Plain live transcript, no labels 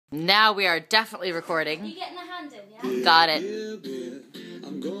Now we are definitely recording. You getting the hand in, yeah? Got it. Beer, beer,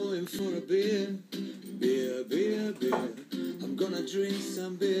 I'm going for a beer. Beer, beer, beer. I'm gonna drink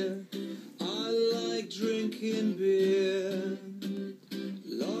some beer. I like drinking beer.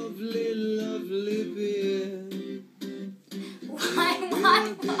 Lovely, lovely beer.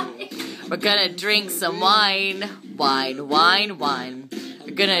 Why? We're gonna drink some wine. Wine, wine, wine.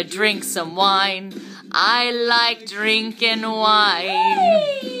 We're gonna drink some wine. I like drinking wine.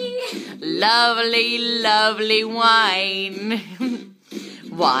 Lovely, lovely wine.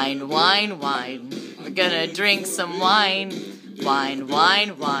 Wine, wine, wine. We're gonna drink some wine. Wine,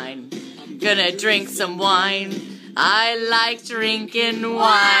 wine, wine. Gonna drink some wine. I like drinking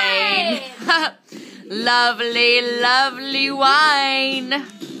wine. Lovely, lovely wine.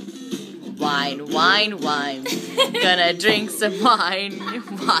 Wine, wine, wine. Gonna drink some wine.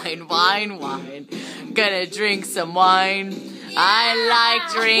 Wine, wine, wine. Gonna drink some wine. I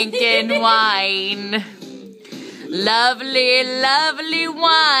like drinking wine. Lovely, lovely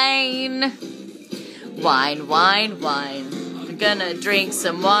wine. Wine, wine, wine. Gonna drink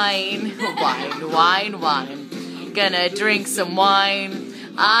some wine. Wine, wine, wine. Gonna drink some wine.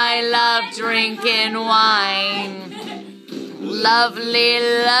 I love drinking wine. Lovely,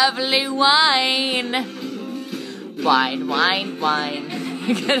 lovely wine. Wine, wine, wine.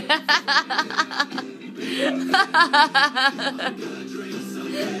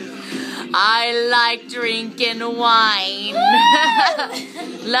 I like drinking wine.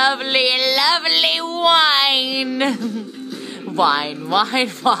 Lovely, lovely wine. Wine,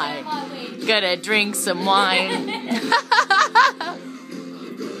 wine, wine. Gonna drink some wine.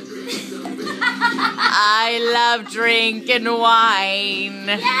 I love drinking wine.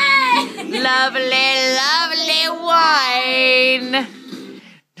 Yay! Lovely, lovely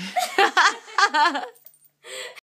wine.